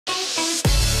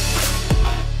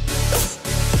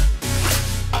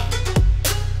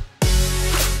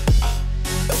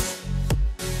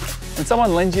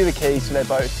someone lends you the keys to their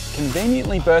boat,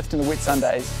 conveniently berthed in the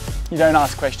Whitsundays, you don't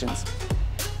ask questions.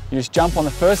 You just jump on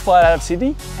the first flight out of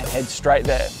Sydney and head straight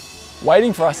there.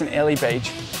 Waiting for us in Airlie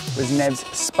Beach was Nev's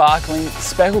sparkling,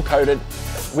 speckle-coated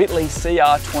Whittley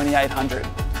CR 2800.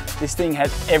 This thing had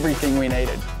everything we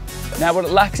needed. Now, what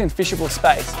it lacks in fishable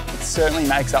space, it certainly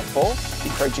makes up for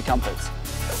in creature comforts.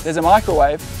 There's a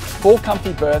microwave, 4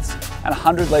 comfy berths, and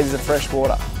 100 litres of fresh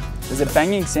water. There's a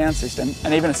banging sound system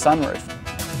and even a sunroof.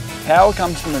 Power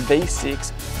comes from a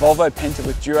V6 Volvo Penta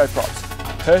with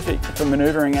duroprops, perfect for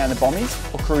manoeuvring around the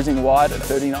bommies or cruising wide at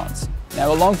 30 knots.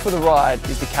 Now, along for the ride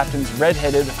is the captain's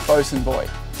red-headed bosun boy,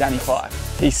 Danny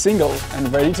Fife. He's single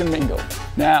and ready to mingle.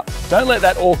 Now, don't let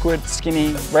that awkward,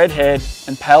 skinny, red head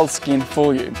and pale skin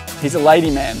fool you. He's a lady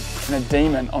man and a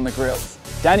demon on the grill.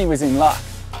 Danny was in luck.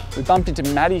 We bumped into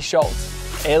Maddie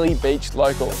Schultz, Airlie Beach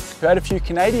local, who had a few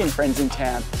Canadian friends in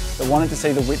town that wanted to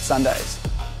see the Whitsundays.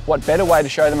 What better way to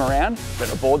show them around than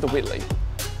aboard the Whittley?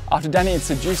 After Danny had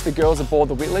seduced the girls aboard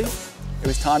the Whittley, it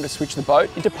was time to switch the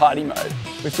boat into party mode.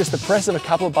 With just the press of a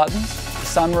couple of buttons, the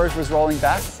sunroof was rolling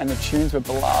back and the tunes were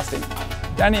blasting.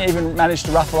 Danny even managed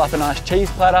to ruffle up a nice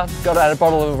cheese platter, got out a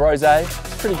bottle of rosé.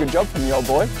 It's a pretty good job from the old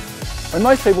boy. When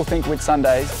most people think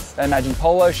Whitsundays, they imagine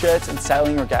polo shirts and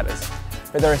sailing regattas.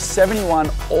 But there are 71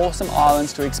 awesome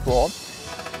islands to explore,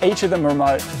 each of them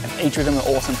remote and each of them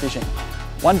are awesome fishing.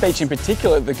 One beach in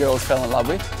particular the girls fell in love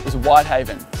with was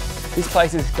Whitehaven. This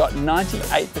place has got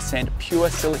 98%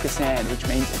 pure silica sand, which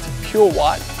means it's pure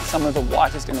white, some of the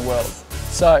whitest in the world.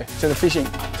 So, to the fishing.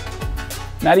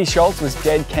 Maddie Schultz was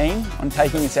dead keen on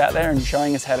taking us out there and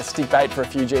showing us how to stick bait for a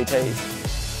few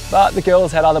GTs. But the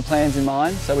girls had other plans in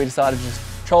mind, so we decided to just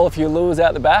troll a few lures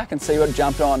out the back and see what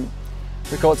jumped on.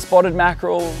 We caught spotted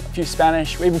mackerel, a few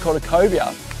Spanish, we even caught a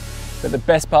cobia. But the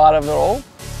best part of it all,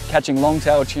 catching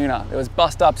long-tailed tuna. There was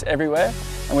bust-ups everywhere,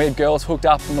 and we had girls hooked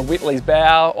up from the Whittley's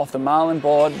bow, off the marlin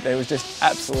board. There was just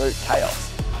absolute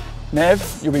chaos.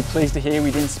 Nev, you'll be pleased to hear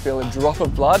we didn't spill a drop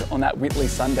of blood on that Whittley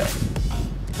Sunday.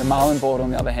 The marlin board,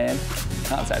 on the other hand,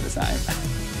 can't say the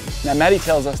same. Now, Maddie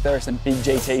tells us there are some big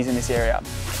GTs in this area,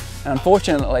 and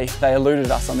unfortunately, they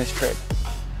eluded us on this trip.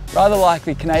 Rather like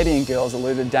the Canadian girls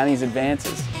eluded Danny's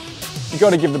advances. You've got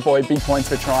to give the boy big points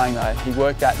for trying though. He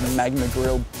worked that Magma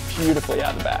grill beautifully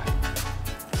out the back.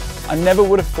 I never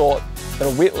would have thought that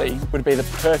a Whittley would be the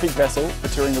perfect vessel for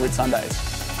touring the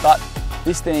Whitsundays, but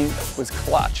this thing was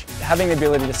clutch. Having the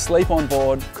ability to sleep on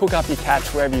board, cook up your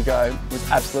catch wherever you go was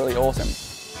absolutely awesome.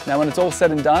 Now when it's all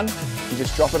said and done, you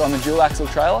just drop it on the dual axle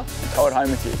trailer and tow it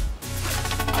home with you.